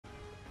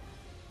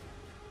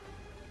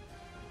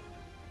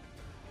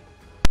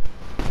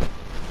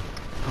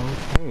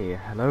Hey,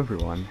 hello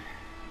everyone.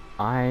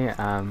 I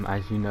am,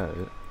 as you know,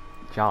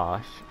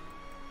 Josh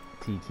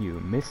TQ,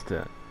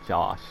 Mr.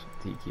 Josh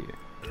TQ.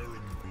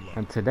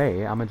 And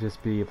today, I'm gonna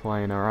just be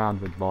playing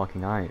around with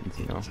Barking Irons,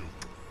 you know.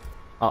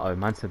 Uh-oh,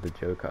 man said the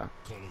Joker.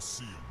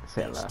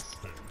 Say it less.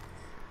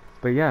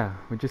 But yeah,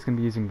 we're just gonna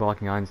be using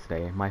Barking Irons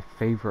today. My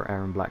favorite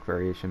Erron Black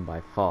variation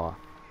by far.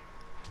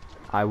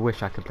 I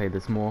wish I could play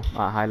this more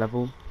at high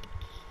level.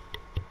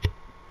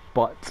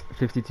 But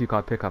 52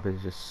 card pickup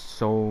is just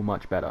so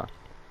much better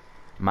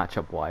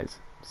matchup wise,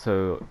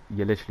 so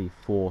you're literally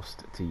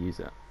forced to use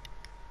it.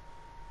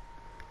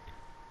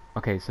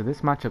 Okay, so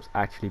this matchup's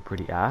actually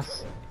pretty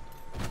ass.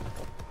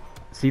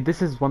 See, this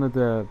is one of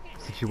the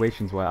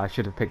situations where I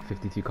should have picked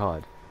 52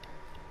 card,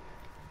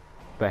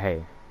 but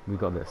hey, we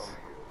got this.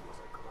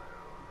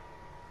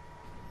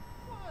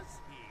 Was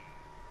he?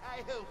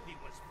 I hope he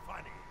was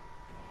funny.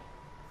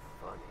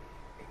 Funny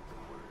ain't the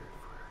word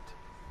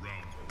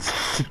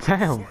for it.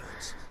 Damn,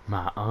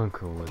 my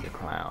uncle was a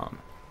clown.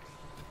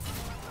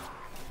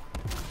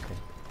 Okay,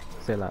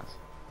 say less.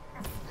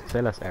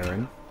 Say less,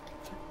 Erron.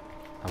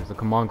 That was a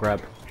command grab.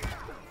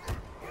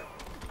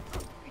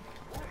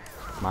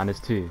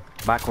 -2.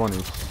 Back one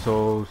is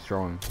so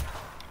strong.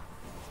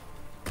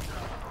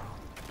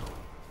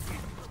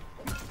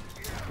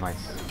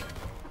 Nice.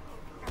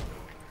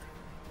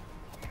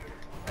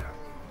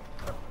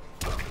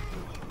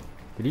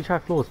 Did he try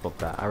floor spot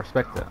that? I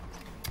respect it.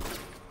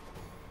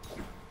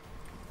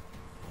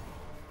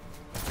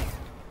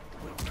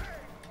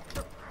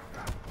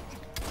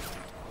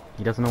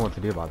 He doesn't know what to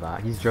do about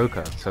that. He's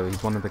Joker, so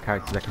he's one of the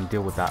characters that can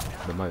deal with that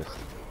the most.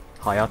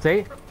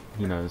 Hayate?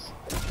 He knows.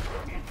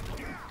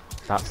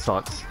 That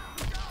sucks.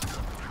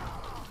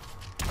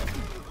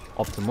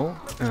 Optimal?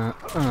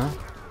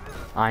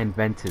 I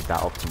invented that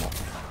optimal.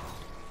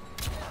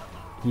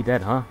 He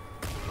dead, huh?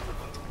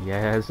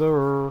 Yes,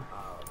 sir.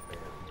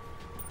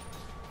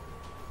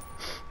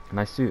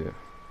 Nice suit.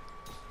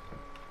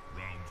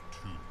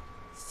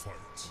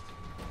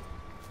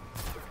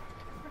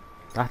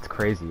 That's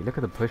crazy. Look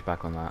at the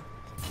pushback on that.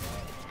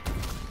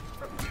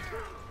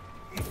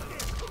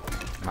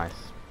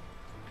 Nice.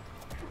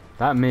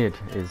 That mid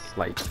is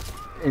like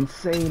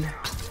insane.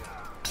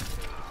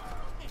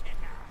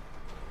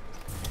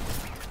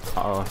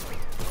 Uh oh.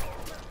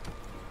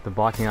 The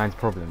Barking Irons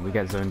problem. We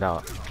get zoned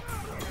out.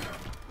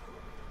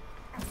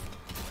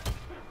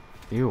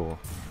 Ew.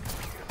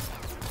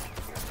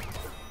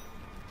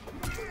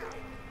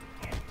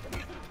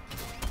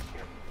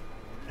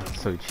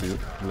 That's so cheap.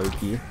 Low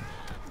key.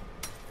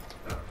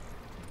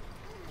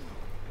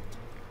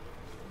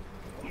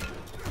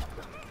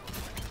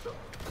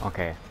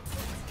 Okay.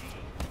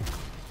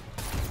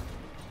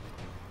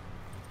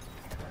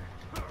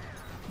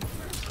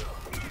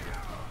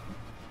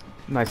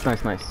 Nice,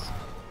 nice, nice.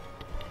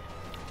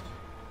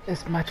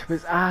 This matchup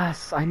is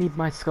ass. I need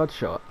my scud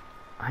shot.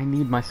 I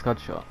need my scud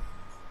shot.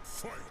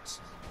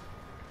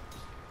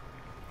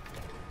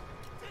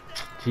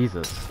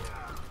 Jesus.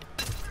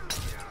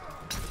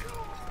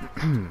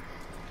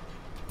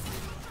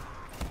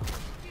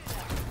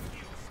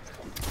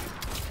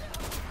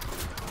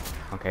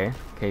 Okay,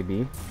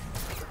 KB.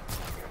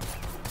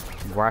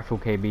 Rifle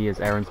KB is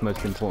Erron's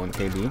most important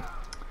KB.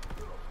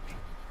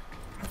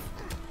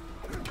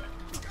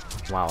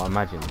 Wow,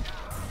 imagine.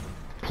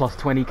 Plus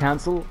 20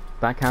 cancel?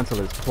 That cancel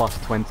is plus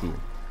 20.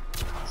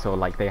 So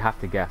like they have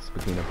to guess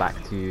between a back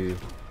 2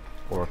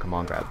 or a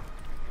command grab.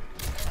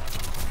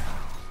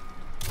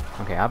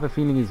 Okay, I have a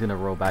feeling he's gonna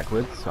roll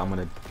backwards, so I'm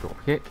gonna drop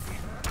kick.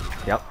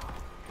 Yep.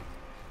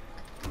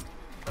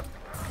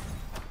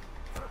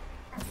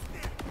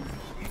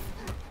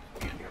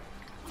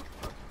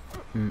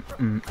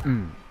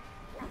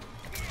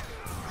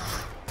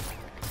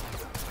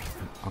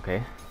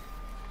 Okay.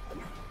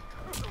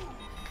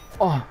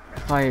 Oh,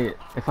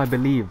 if I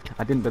believed,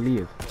 I didn't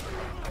believe.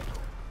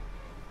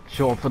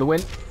 Short hop for the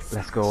win.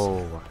 Let's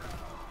go.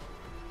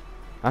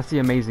 That's the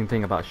amazing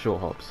thing about short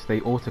hops. They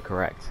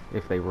autocorrect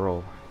if they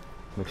roll,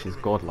 which is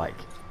godlike.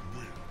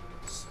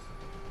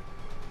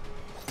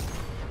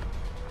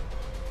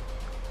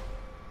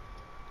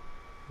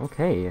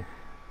 Okay.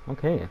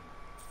 Okay.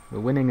 We're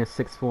winning a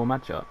 6-4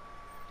 matchup.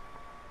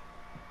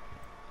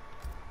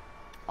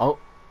 Oh,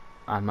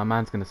 and my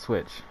man's gonna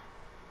switch.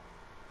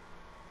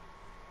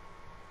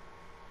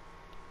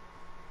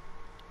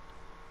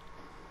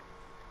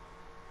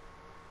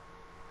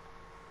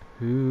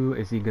 Who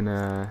is he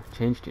gonna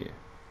change to?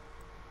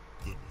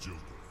 The Joker.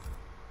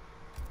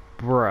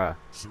 Bruh.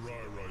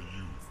 Shirai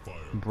Ryu fire.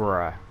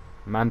 Bruh.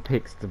 Man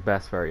picks the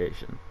best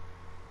variation.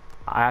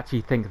 I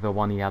actually think the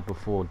one he had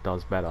before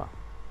does better.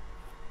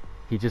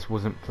 He just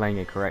wasn't playing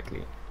it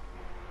correctly.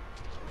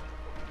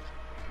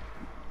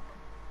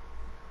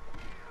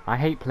 I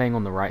hate playing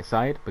on the right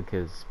side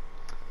because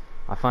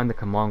I find the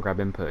command grab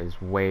input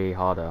is way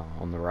harder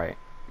on the right.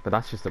 But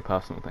that's just a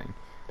personal thing.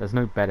 There's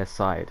no better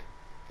side,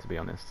 to be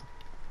honest.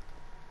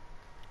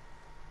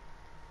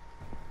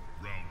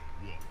 Round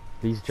 1.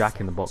 These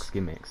jack-in-the-box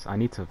gimmicks, I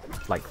need to,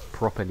 like,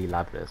 properly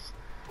lab this.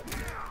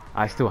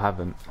 I still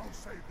haven't.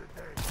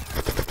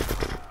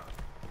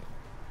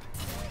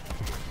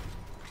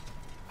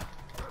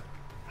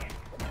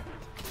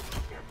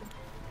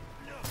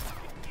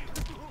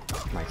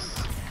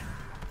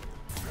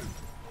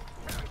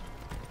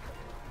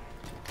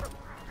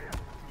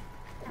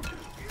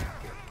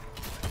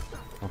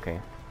 Okay.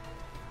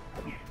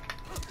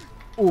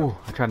 Oh,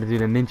 I tried to do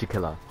the ninja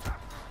killer.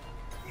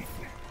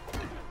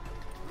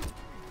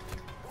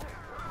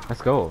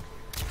 Let's go.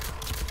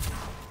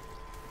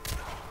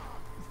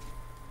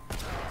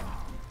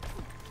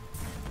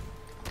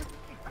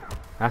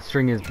 That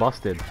string is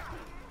busted.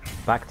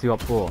 Back to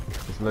up 4.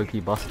 It's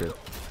low-key busted.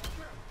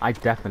 I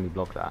definitely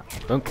blocked that.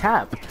 Don't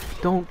cap!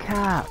 Don't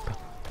cap!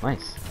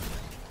 Nice.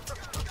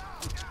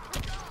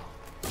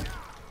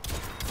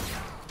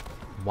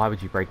 Why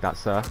would you break that,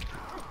 sir?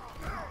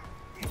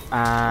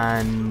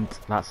 And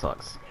that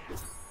sucks.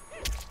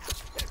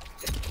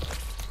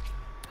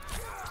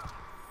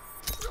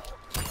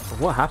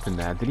 What happened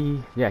there? Did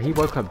he... Yeah, he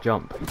woke up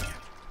jump.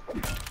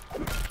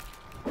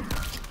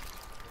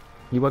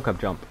 He woke up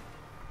jump.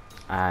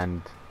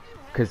 And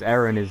because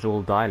Aaron is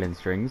all dialing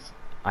strings,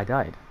 I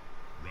died.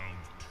 Round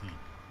 2.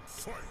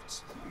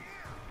 Fight.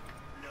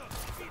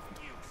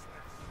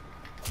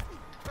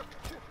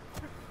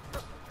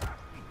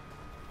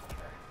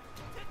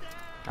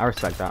 I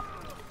respect that.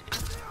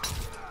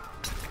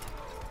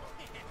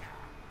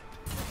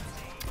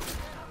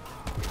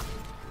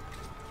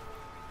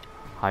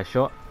 High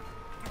shot.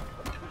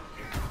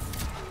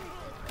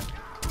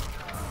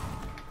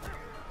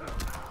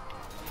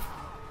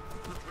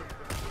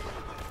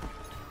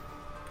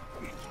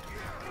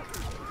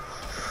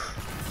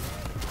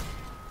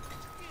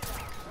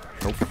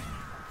 Nope.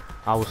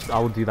 I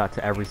will do that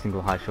to every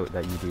single high shot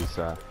that you do,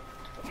 sir.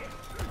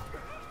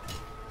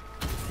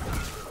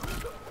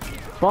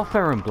 Buff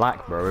Aaron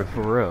Black, bro,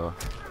 for real.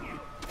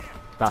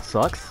 That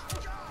sucks.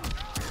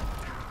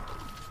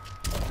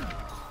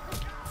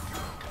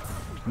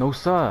 No,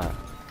 sir.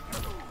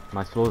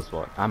 Nice floor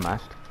spot. I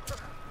mashed.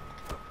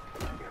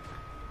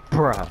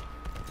 Bruh.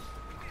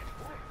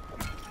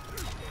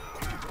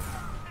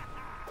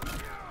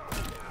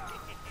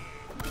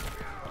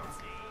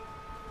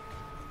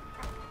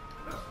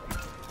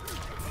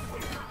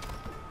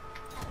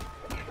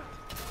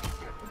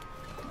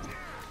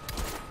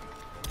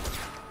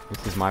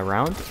 This is my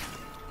round.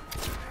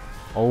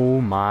 Oh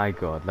my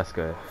god, let's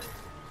go.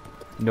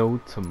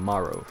 No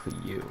tomorrow for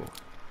you.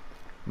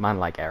 Man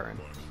like Aaron.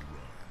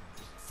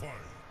 Fight.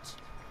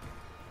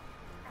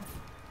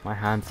 My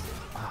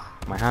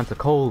hands are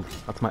cold.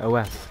 That's my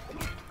OS.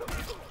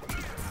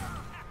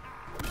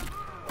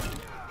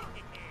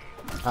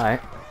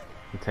 Alright.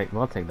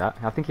 I'll take that.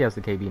 I think he has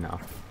the KB now.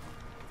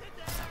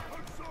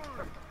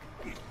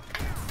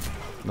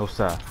 No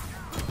sir.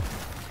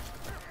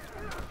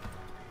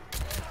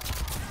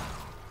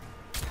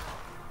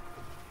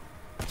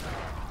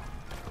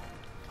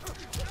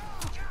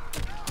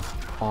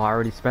 Oh, I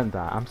already spent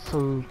that. I'm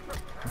so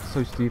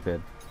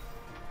stupid.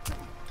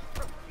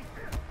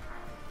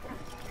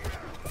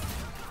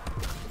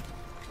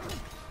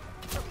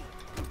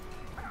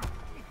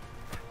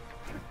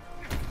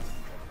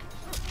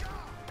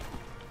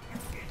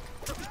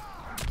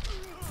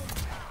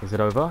 Is it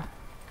over?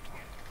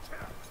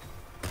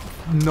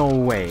 No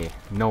way.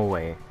 No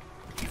way.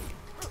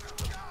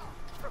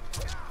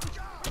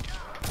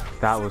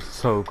 That was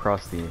so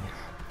crusty.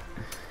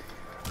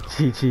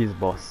 GG's,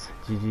 boss.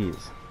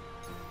 GG's.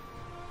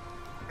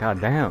 God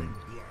damn.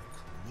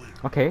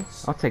 Okay,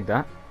 I'll take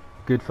that.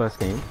 Good first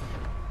game.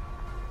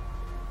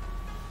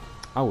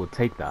 I will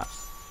take that.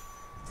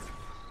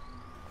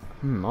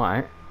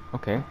 Alright.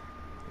 Okay.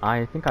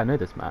 I think I know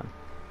this man.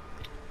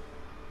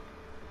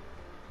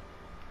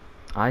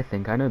 I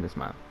think I know this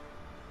man.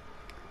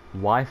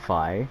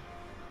 Wi-Fi,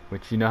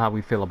 which you know how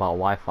we feel about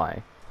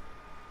Wi-Fi.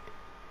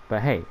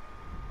 But hey,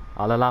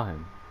 I'll allow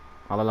him.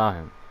 I'll allow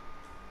him.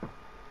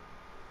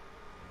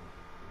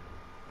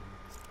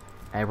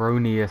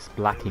 Erroneous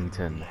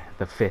Blackington,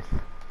 the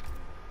 5th.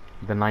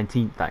 The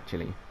 19th,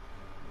 actually.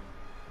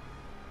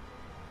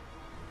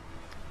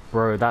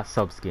 Bro, that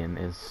sub skin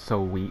is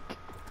so weak.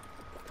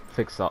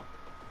 Fix up.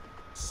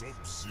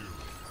 Sub-Zero.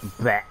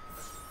 Bet.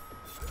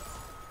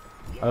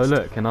 Oh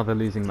look, another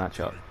losing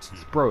matchup.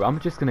 Bro, I'm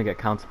just gonna get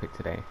counterpicked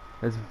today.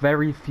 There's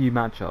very few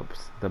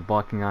matchups that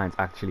Barking Irons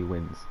actually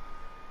wins.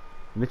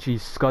 Literally,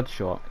 Scud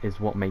Shot is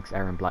what makes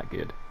Aaron Black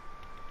good.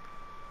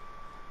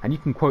 And you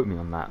can quote me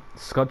on that.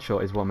 Scud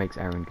Shot is what makes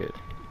Aaron good.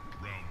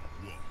 Round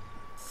 1.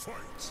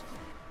 Fight.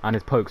 And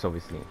his pokes,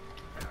 obviously.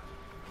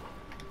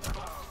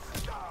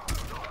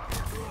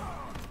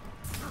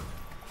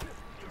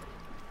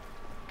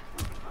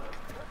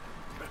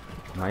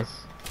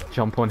 Nice.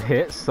 Jump on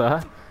hit,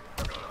 sir.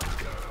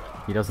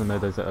 He doesn't know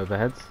those are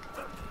overheads.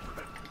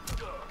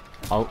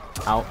 Oh,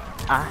 ow,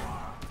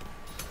 ah.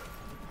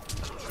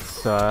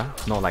 Sir,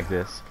 not like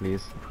this,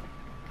 please.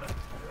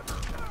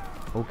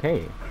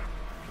 Okay.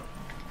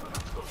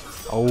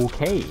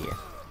 Okay.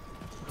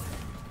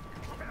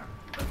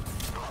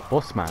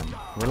 Boss man,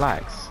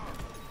 relax.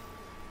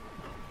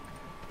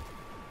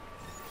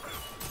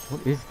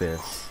 What is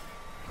this?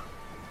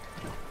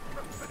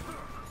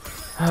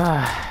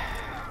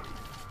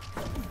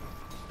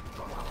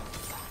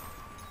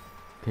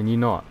 Can you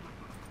not?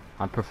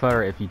 I'd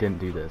prefer it if you didn't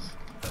do this.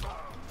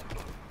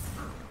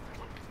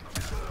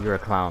 You're a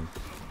clown.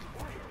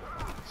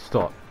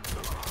 Stop.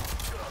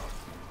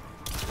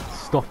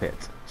 Stop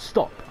it.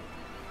 Stop.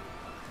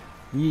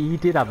 You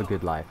did have a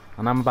good life,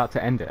 and I'm about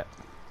to end it.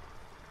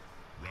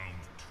 Round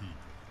 2.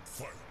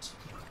 Fight.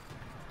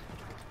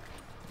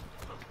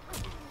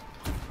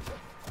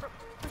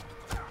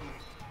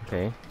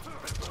 Okay.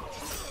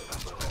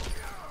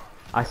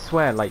 I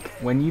swear, like,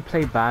 when you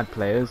play bad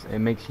players, it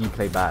makes you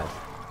play bad.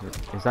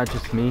 Is that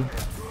just me?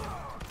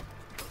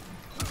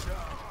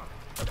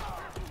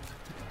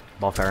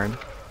 Buff Aaron.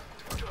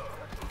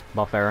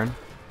 Buff Aaron.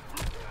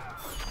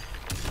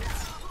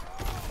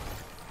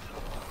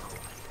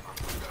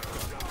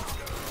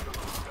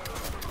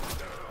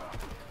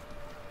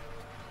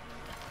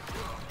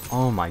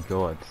 Oh my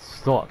god.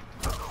 Stop.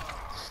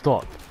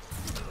 Stop.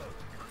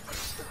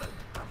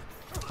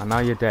 And now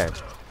you're dead.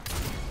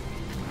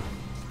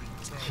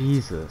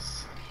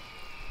 Jesus.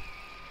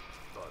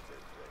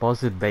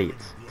 Buzzard bait.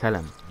 Tell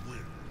him.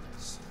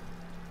 Wins.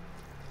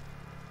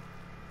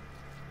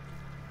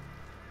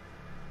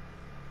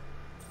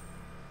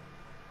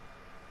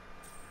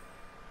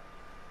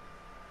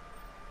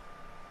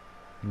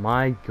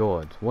 My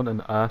god. What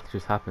on earth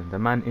just happened? The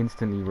man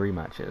instantly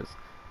rematches.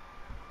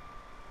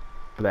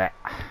 Blech.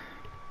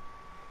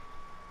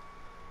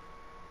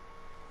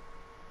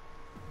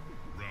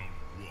 Round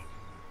 1.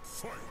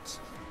 Fight.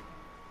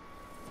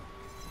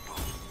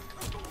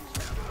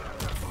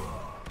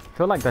 I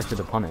feel like that should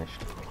have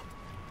punished.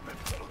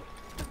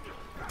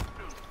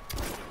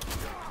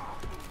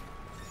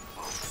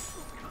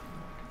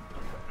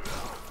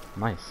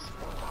 Nice.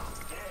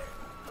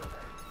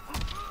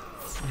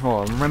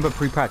 Oh, remember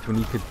pre-patch when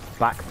you could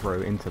back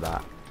throw into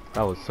that?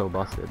 That was so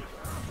busted.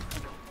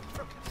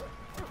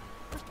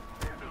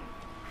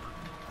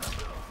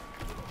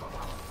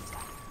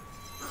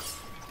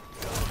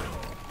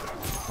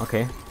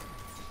 Okay.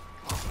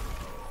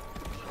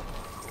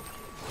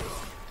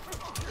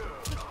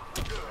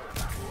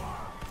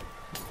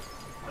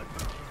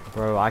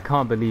 Bro, I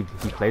can't believe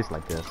he plays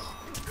like this.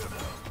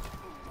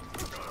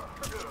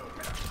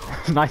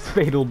 Nice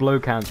fatal blow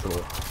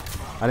cancel.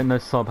 I didn't know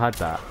Sob had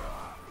that.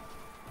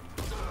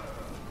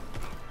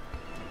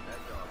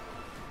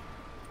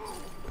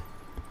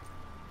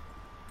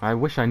 I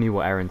wish I knew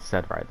what Aaron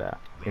said right there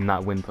in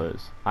that win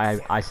pose.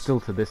 I still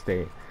to this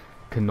day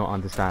cannot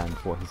understand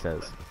what he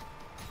says.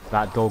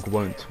 That dog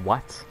won't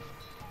what?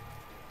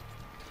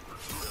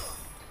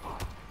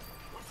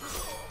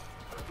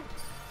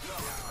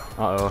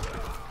 Uh-oh.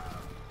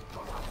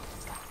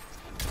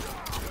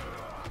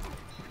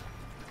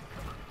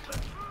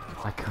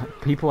 I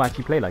can't, people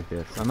actually play like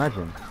this.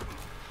 Imagine.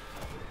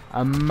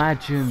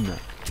 Imagine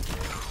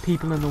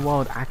people in the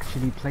world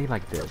actually play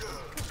like this.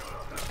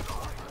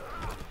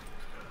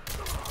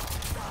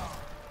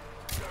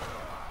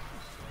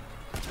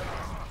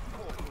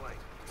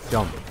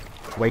 Jump.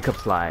 Wake up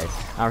slide.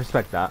 I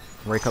respect that.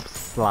 Wake up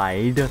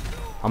slide.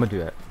 I'ma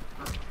do it.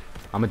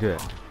 I'ma do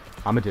it.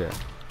 I'ma do it.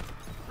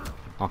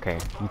 Okay.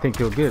 You think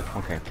you're good?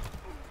 Okay.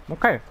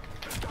 Okay.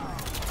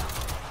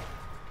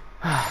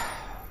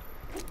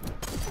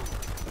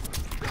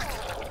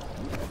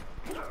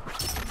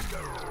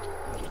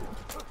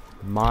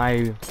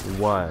 My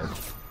word.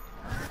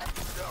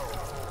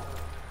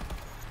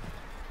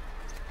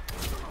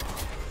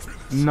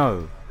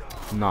 No.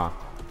 Nah.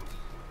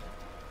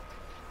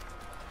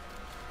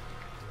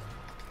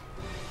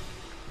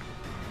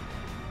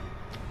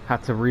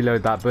 Had to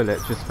reload that bullet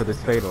just for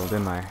this fatal,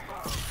 didn't I?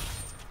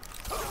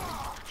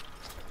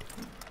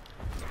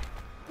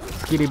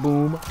 Skitty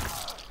boom.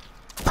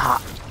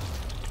 Pop.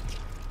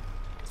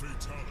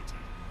 Fatality.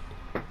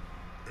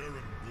 Aaron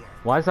Black.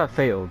 Why is that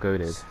fatal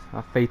goated?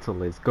 That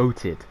fatal is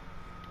goated.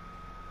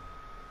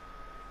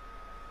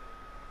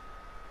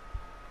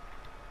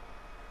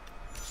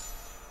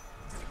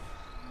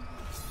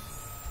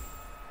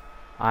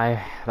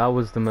 That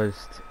was the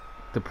most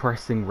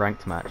depressing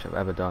ranked match I've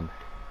ever done.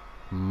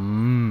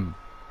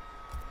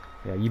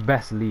 Yeah, you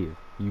best leave.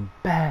 You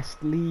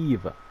best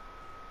leave.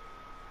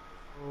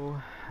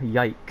 Oh,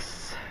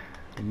 yikes.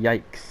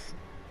 Yikes.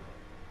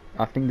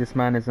 I think this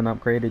man is an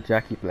upgraded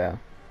Jackie player.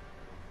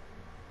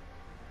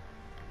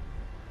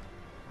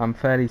 I'm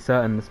fairly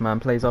certain this man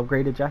plays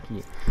upgraded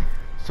Jackie.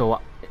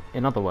 So,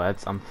 in other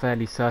words, I'm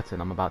fairly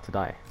certain I'm about to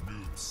die.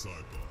 Noob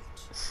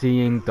Cybot.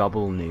 Seeing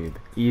double noob.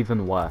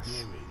 Even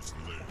worse. Goro's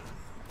Lair.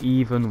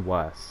 Even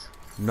worse.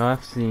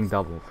 Nerf seeing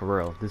double, for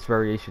real. This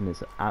variation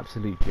is an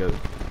absolute joke.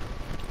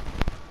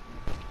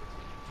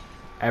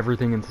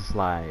 Everything into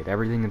slide,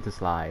 everything into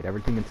slide,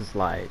 everything into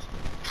slide.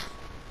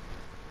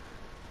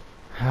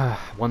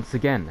 Once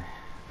again,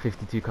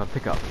 52 card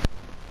pickup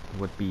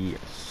would be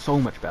so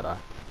much better.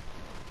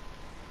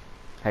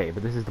 Hey,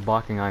 but this is the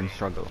Barking Iron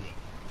struggle.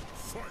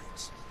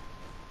 Fight.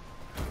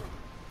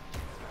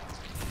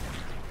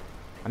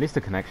 At least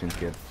the connection's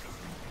good.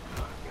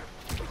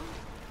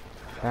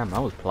 Damn,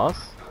 that was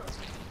plus.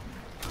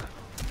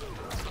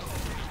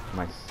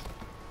 Nice.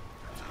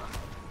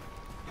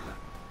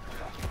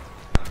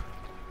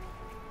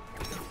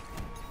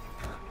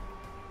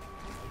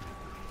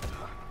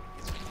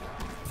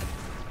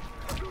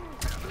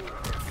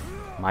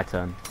 My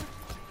turn.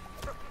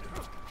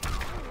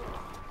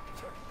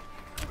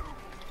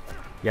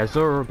 Yeah,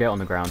 Zoro, get on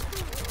the ground.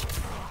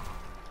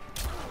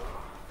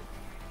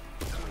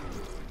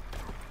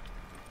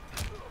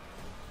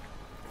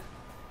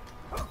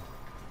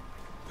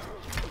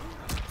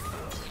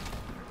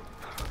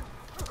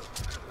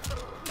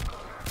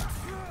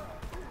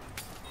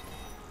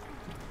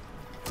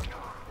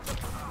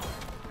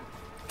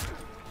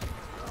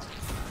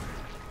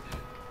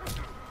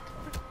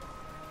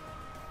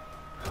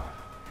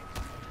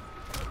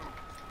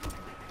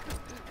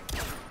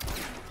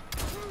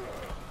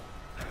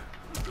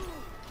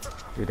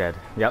 You're dead.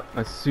 Yep,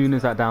 as soon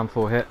as that down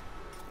 4 hit,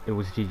 it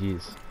was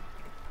GG's.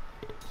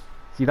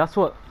 See, that's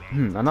what...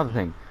 another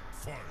thing.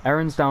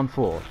 Aaron's down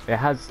 4. It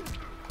has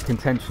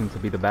contention to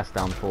be the best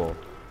down 4.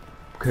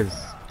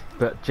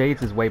 But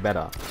Jade's is way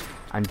better.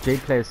 And Jade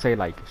players say,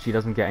 like, she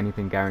doesn't get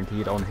anything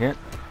guaranteed on hit.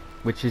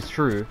 Which is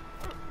true.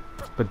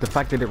 But the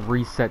fact that it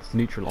resets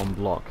neutral on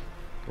block,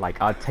 like,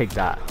 I'd take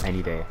that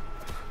any day.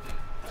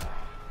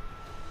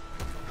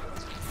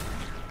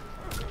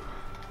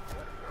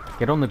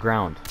 Get on the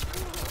ground.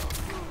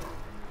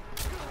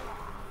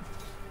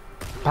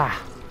 Bah!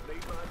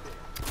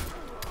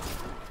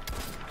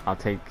 I'll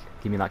take...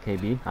 Give me that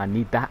KB. I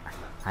need that.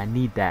 I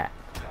need that.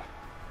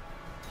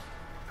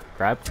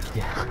 Grab?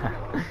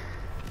 Yeah.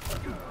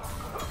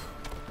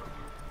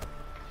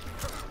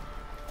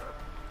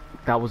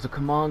 That was a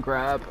command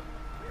grab.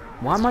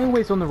 Why am I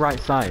always on the right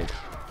side?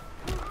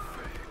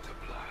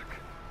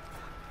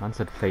 Man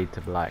said fade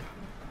to black.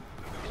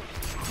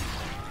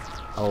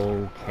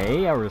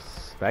 Okay, I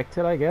respect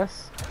it, I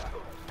guess.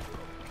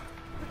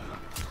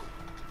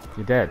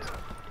 You're dead.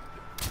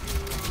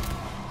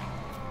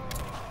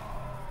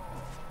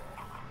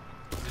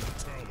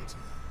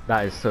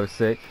 That is so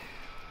sick.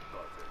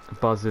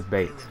 Buzzard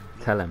bait.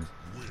 Tell him.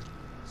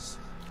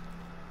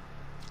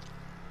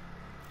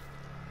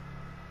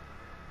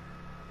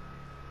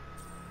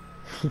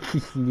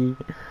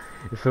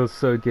 It feels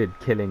so good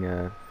killing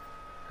a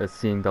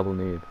seeing double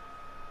noob.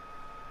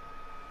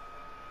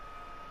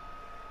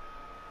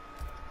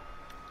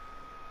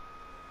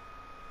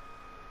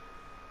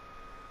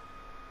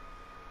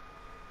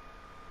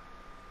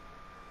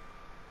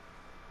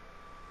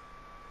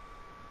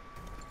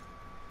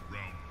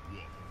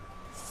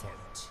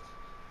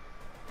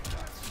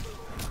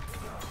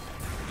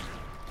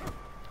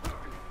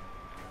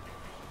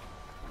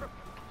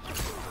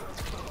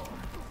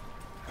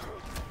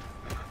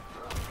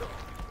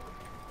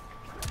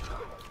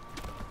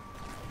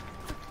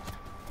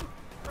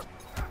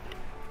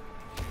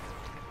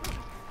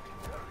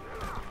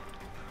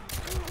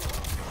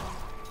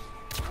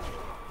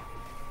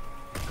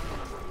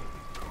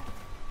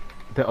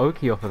 The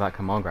Oki off of that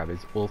command grab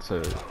is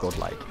also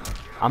godlike.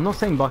 I'm not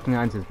saying Barking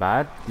Irons is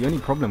bad, the only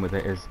problem with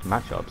it is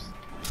matchups.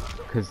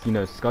 Because, you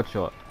know,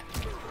 Scudshot.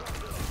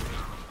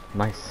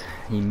 Nice.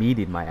 He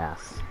meatied my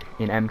ass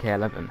in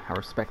MK11. I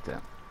respect it.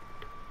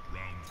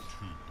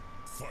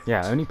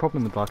 Yeah, only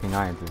problem with Barking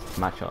Irons is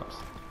matchups.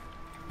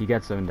 He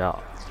gets zoned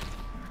out.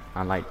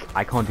 And, like,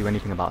 I can't do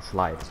anything about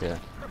slide here.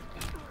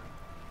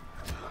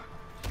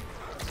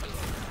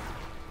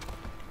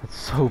 It's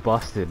so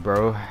busted,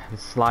 bro.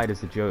 His slide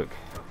is a joke.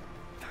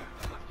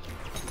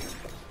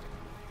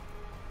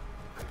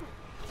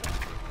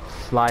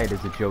 Slide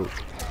is a joke,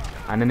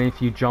 and then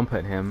if you jump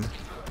at him,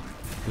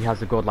 he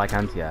has a godlike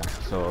anti-air,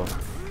 so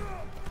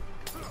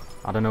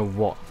I don't know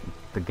what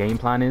the game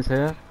plan is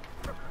here.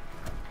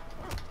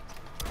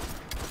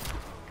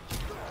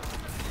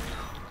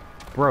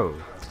 Bro,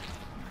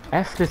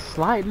 F this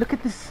slide, look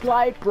at this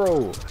slide,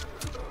 bro.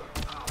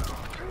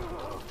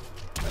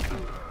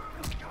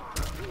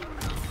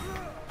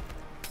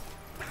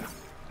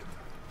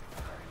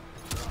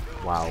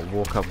 Wow,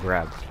 walk up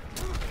grab,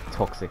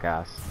 toxic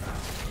ass.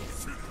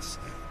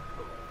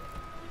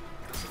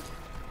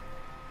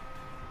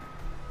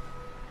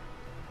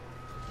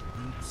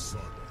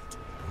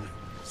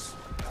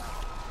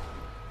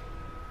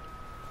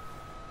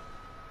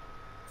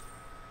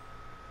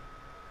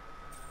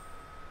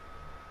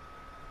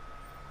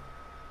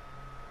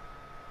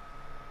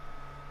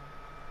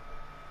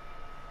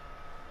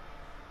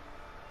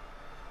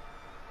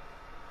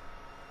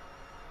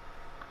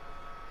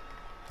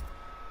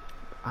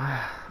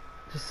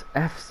 Just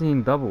F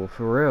seeing double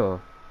for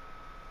real.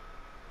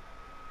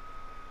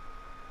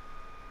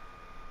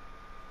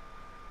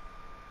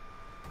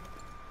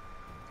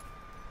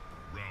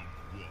 Round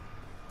 1.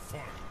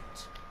 Fight.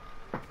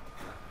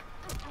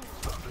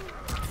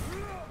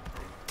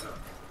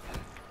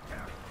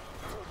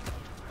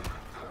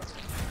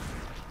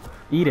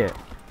 Eat it.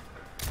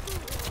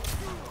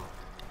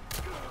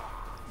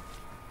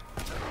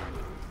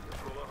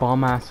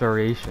 Bomb ass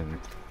variation.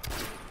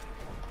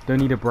 Don't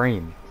need a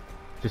brain.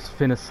 Just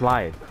fin a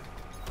slide.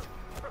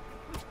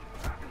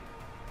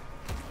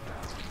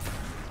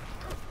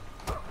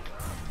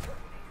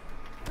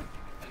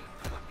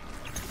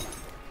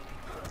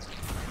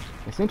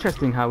 It's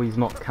interesting how he's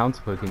not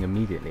counter-poking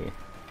immediately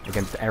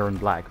against Aaron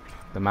Black,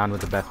 the man with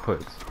the best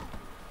pokes.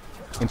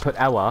 Input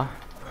Ewa.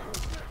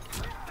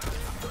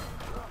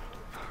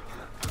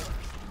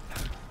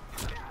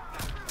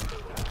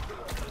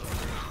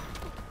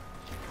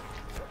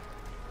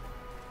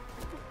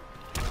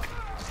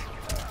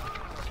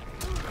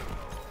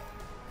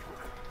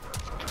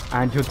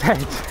 And you're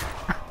dead.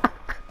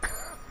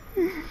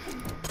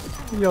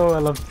 Yo, I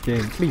love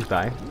this game. Please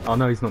die. Oh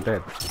no, he's not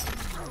dead.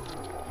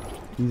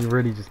 He's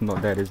really just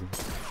not dead, is he?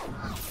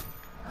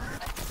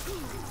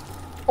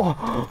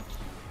 Oh!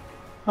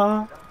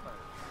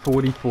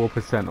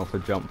 44% off a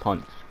jump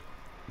punch.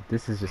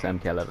 This is just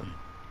MK11.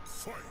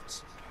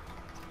 Fight.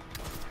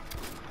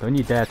 Don't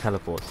you dare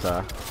teleport,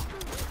 sir.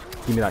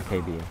 Give me that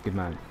KB. Good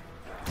man.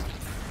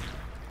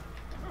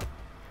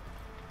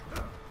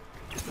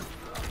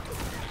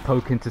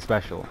 Poke into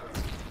special.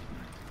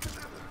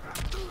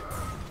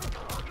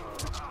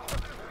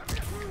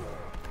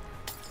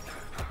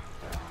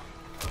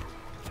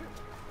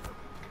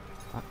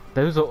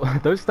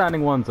 Those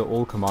standing ones are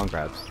all command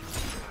grabs.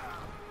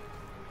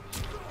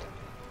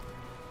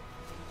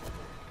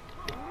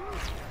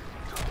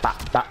 Ba,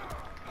 ba.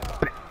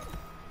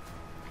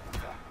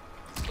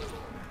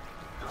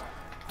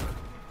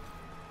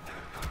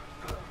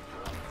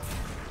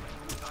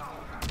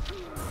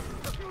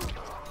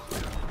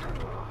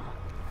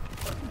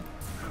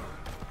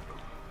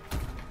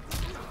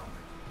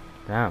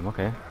 Damn,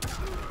 okay.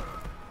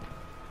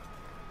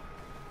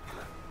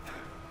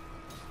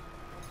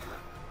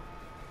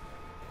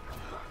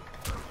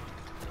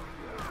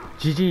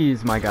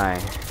 GG's, my guy.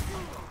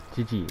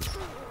 GG's.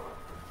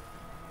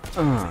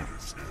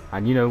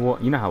 And you know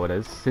what? You know how it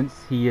is. Since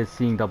he is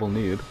seeing double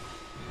noob,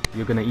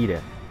 you're gonna eat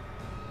it.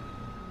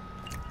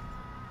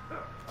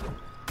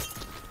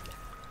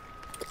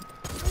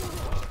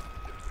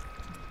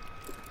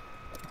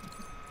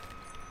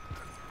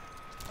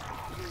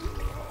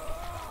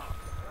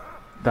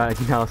 That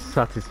is how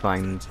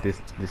satisfying this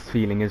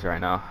feeling is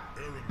right now.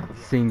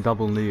 Seeing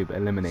double noob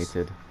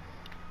eliminated.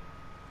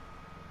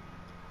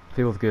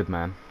 Feels good,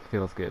 man.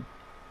 Feels good.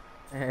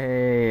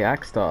 Hey,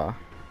 Axstar.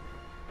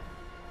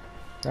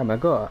 Damn, I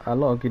got a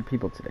lot of good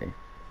people today.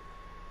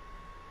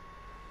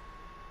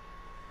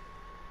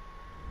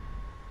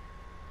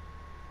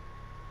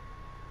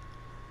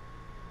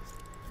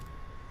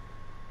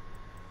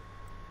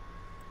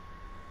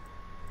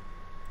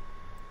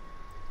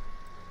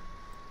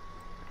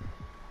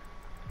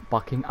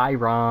 Bucking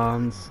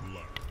irons.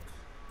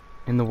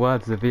 In the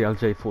words of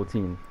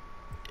VLJ14.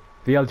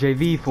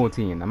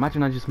 VLJV14.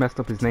 Imagine I just messed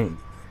up his name.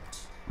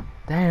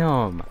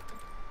 Damn.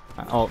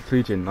 Oh,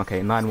 Fujin.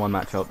 Okay, 9-1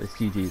 matchup. It's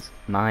GG's.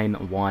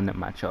 9-1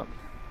 matchup.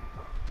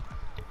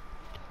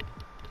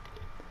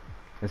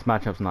 This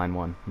matchup's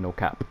 9-1. No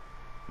cap.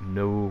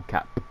 No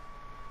cap.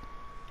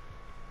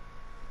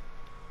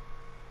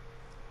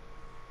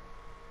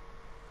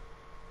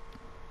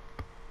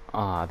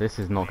 Ah, this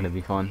is not gonna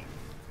be fun.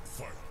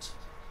 Fight.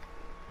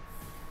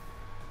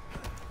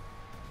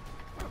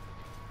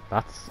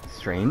 That's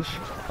strange.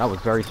 That was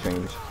very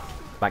strange.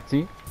 Back to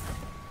you.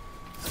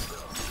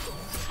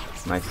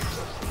 Nice.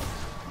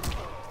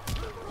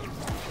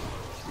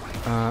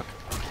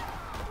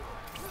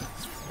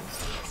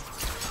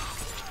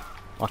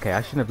 Okay,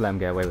 I shouldn't have let him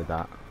get away with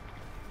that.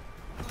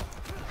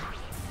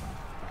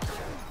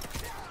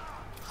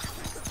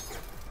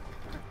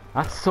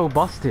 That's so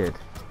busted.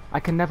 I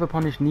can never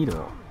punish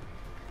Needle.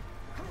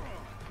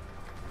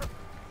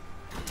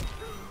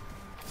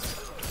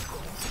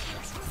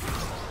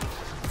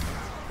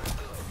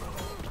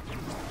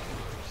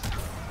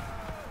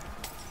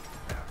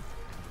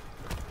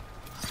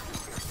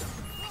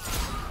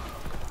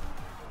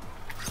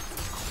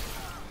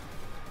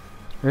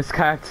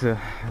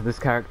 This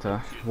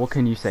character, what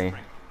can you say?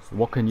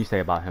 What can you say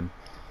about him?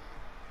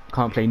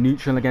 Can't play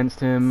neutral against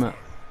him.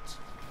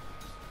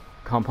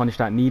 Can't punish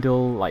that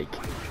Needle. Like,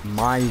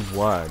 my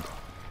word.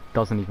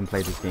 Doesn't even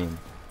play this game.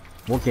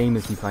 What game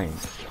is he playing?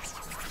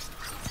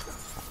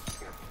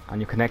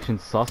 And your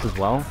connection's sus as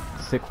well?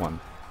 Sick one.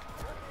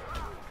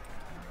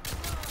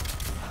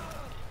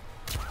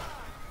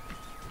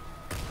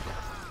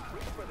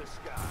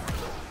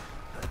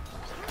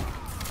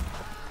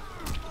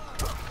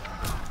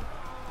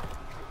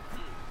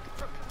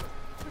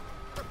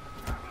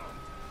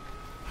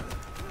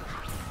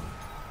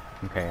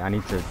 Okay, I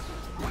need to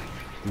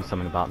do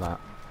something about that.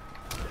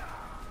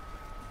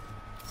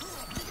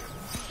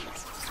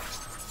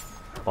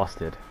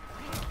 Busted.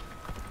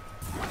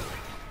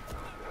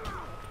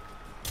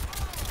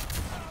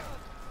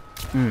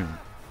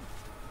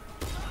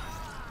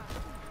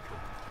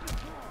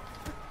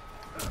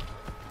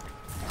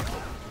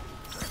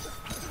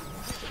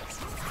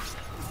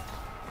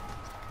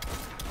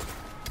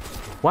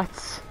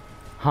 What?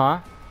 Huh?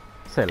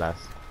 Say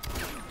less.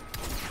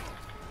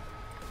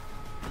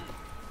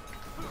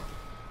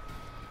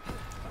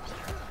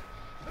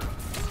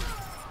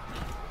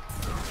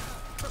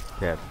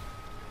 Dead.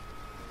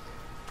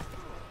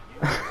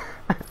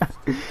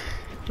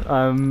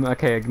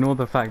 Okay, ignore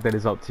the fact that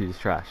his up 2 is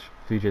trash.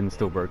 Fujin's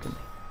still broken.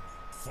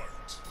 Fight.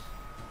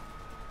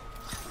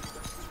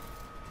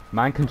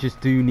 Man can just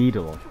do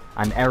Needle,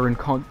 and Eren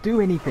can't do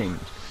anything.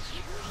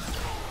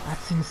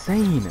 That's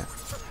insane.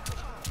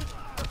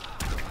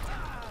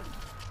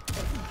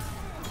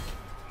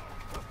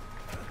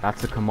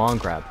 That's a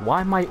command grab.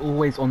 Why am I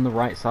always on the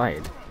right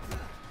side?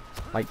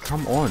 Like,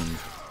 come on.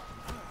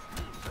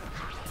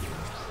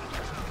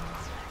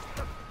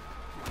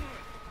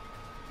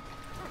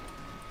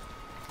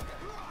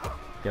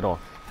 Get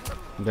off.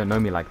 You don't know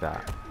me like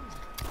that.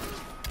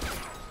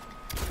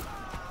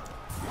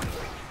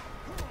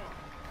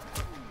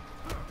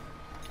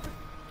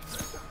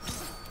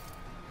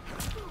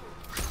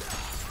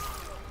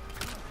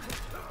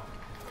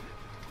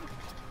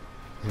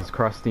 This is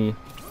crusty.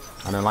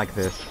 I don't like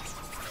this.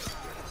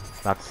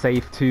 That's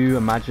safe too,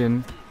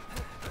 imagine.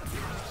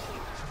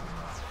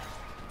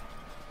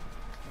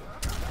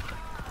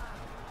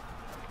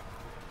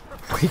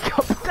 Wake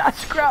up,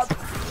 dash grab!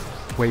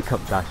 Wake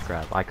up, dash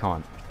grab. I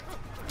can't.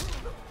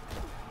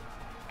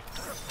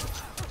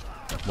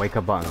 Wake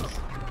up, buttons.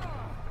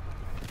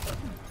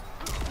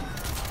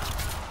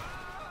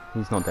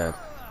 He's not dead.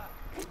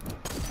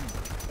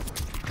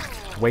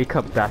 Wake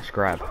up, dash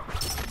grab.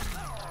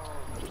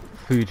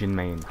 Fujin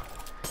main.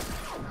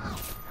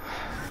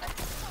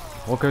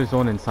 What goes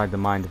on inside the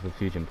mind of a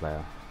Fujin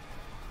player?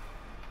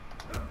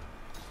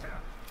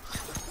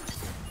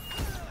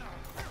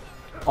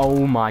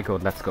 Oh my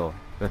god, let's go.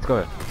 Let's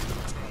go.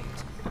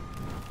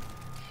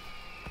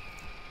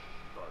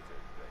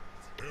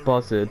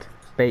 Buzzard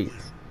bait.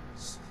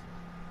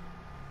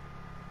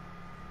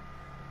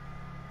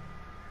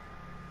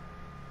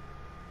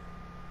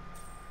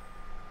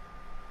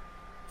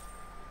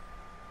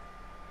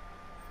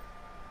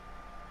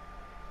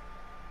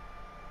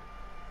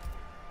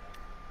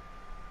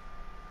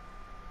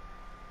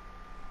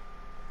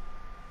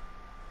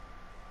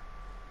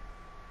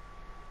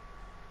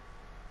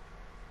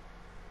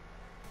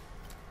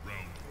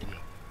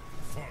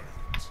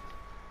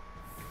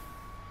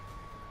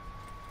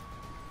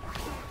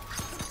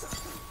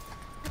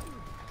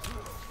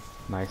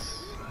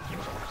 Nice.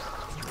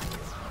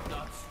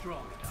 Not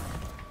strong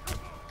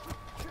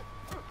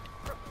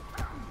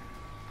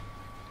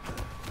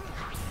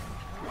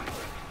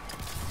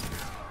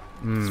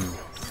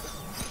enough.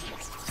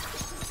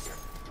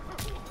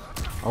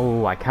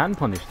 Oh, I can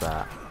punish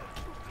that.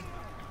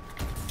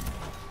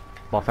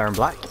 Buff Aaron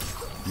Black?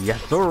 Yes,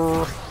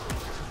 sir.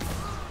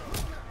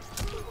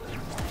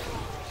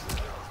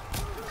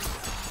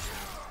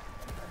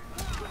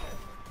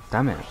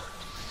 Damn it.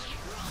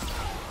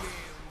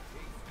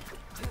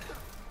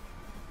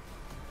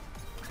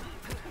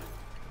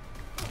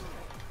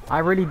 I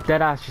really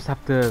deadass just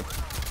have to...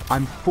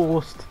 I'm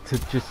forced to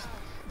just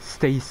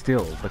stay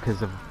still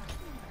because of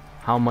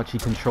how much he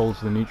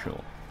controls the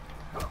neutral.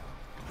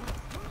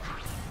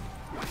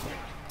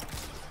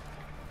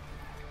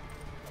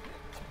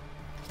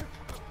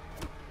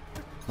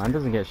 Man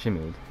doesn't get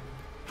shimmied.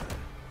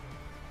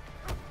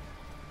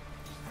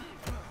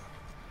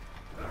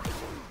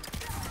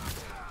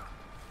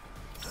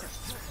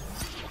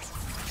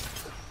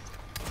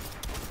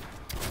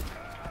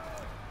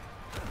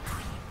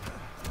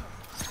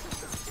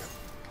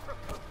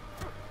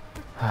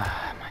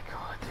 Oh my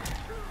god.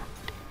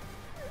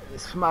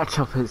 This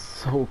matchup is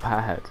so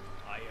bad.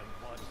 I am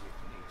one with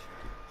nature.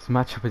 This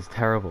matchup is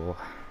terrible.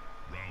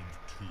 Round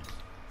 2.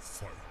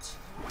 Fight.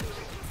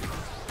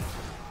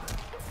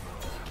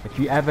 If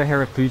you ever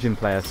hear a Fujin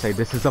player say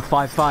this is a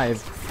 5-5,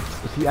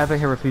 if you ever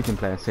hear a Fujin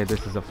player say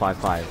this is a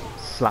 5-5,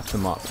 slap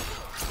them up.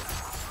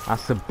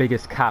 That's the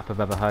biggest cap I've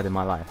ever heard in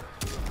my life.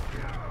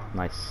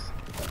 Nice.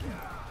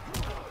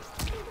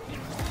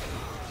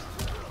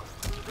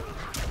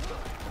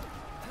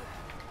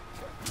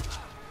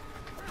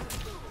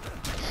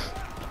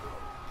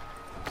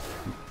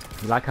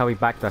 You like how he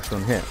backdashed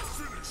on hit?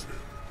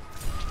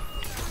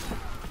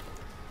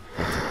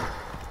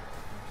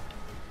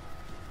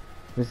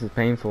 This is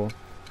painful.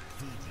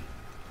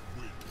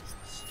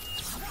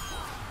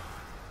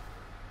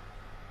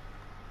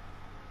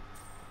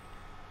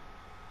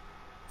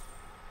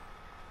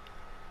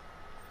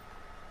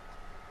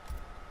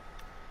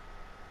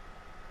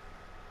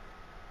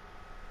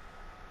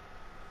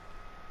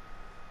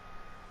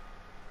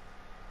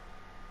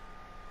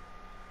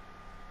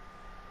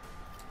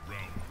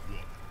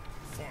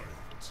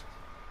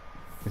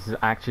 This is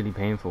actually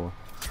painful.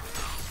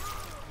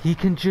 He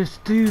can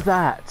just do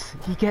that.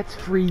 He gets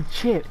free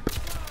chip.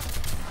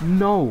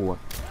 No,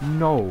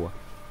 no,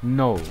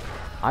 no.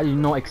 I do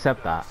not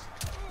accept that.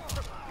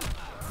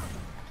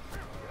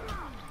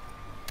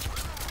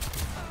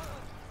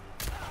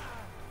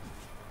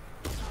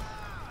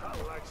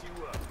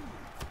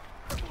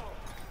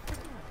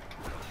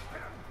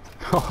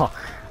 Oh,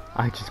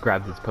 I just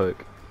grabbed his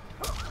poke.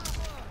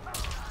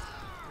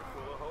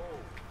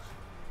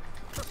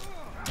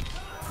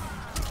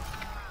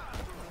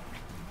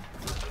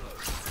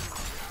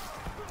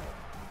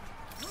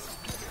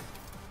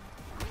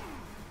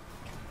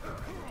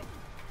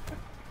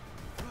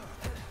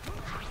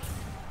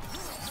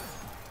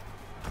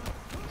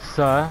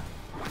 Sir,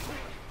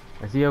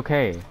 is he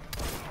okay?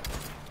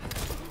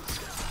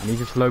 And he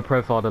just low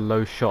profiled a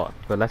low shot,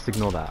 but let's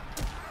ignore that.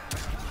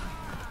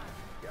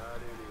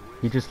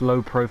 He just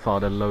low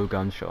profiled a low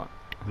gunshot.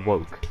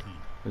 Woke.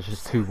 It's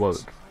just too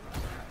woke.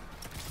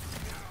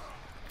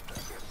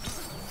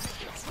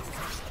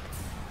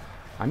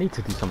 I need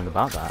to do something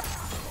about that.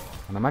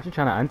 And imagine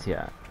trying to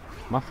anti-it.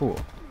 My fault.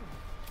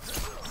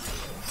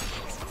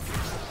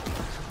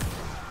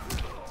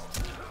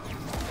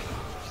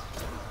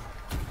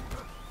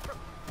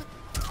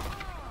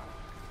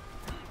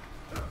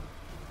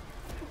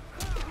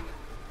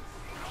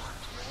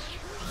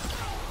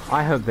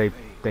 I hope they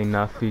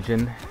nerf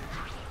Fujin.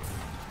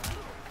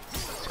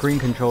 Screen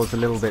control's a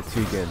little bit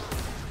too good.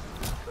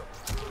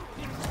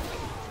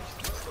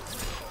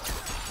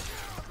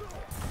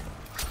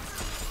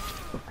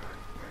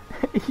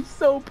 He's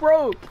so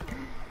broke.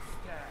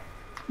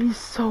 He's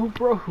so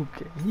broke.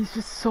 He's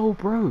just so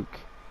broke.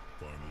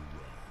 Final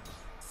round.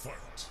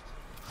 Fight.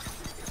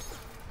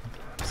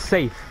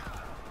 Safe.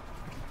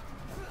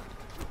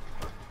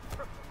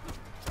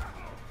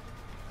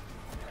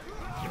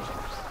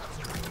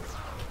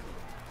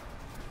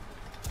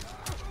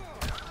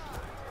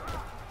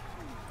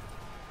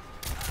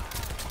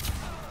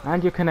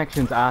 And your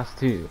connection's ass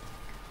too.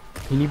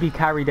 Can you be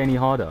carried any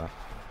harder?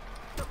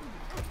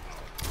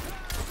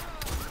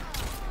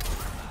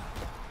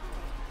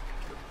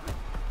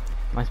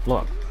 Nice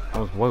block. I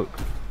was woke.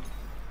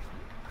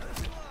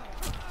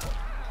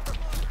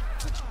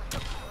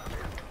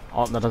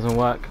 Oh, that doesn't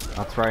work.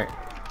 That's right.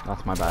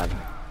 That's my bad.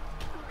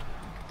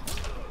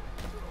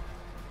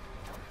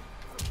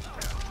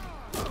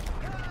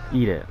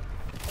 Eat it.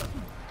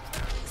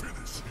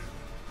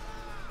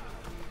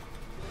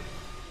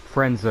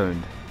 Friend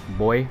zoned,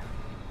 boy.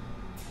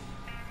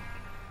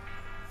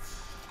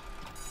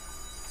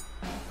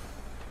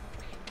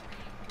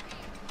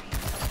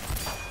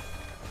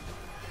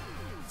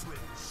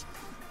 Friends.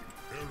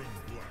 Aaron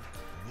Black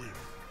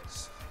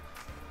wins.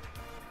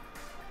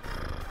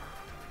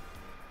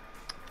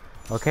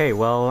 Okay,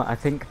 well, I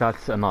think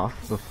that's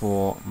enough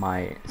before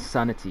my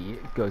sanity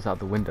goes out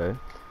the window.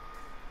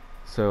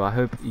 So I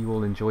hope you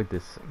all enjoyed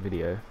this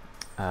video.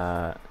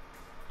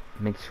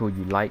 Make sure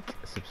you like,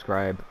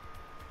 subscribe,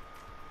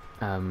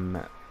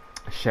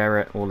 share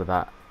it, all of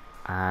that,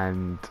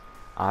 and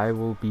I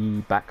will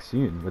be back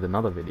soon with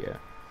another video.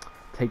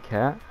 Take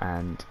care,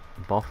 and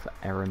buff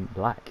Aaron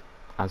Black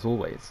as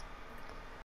always.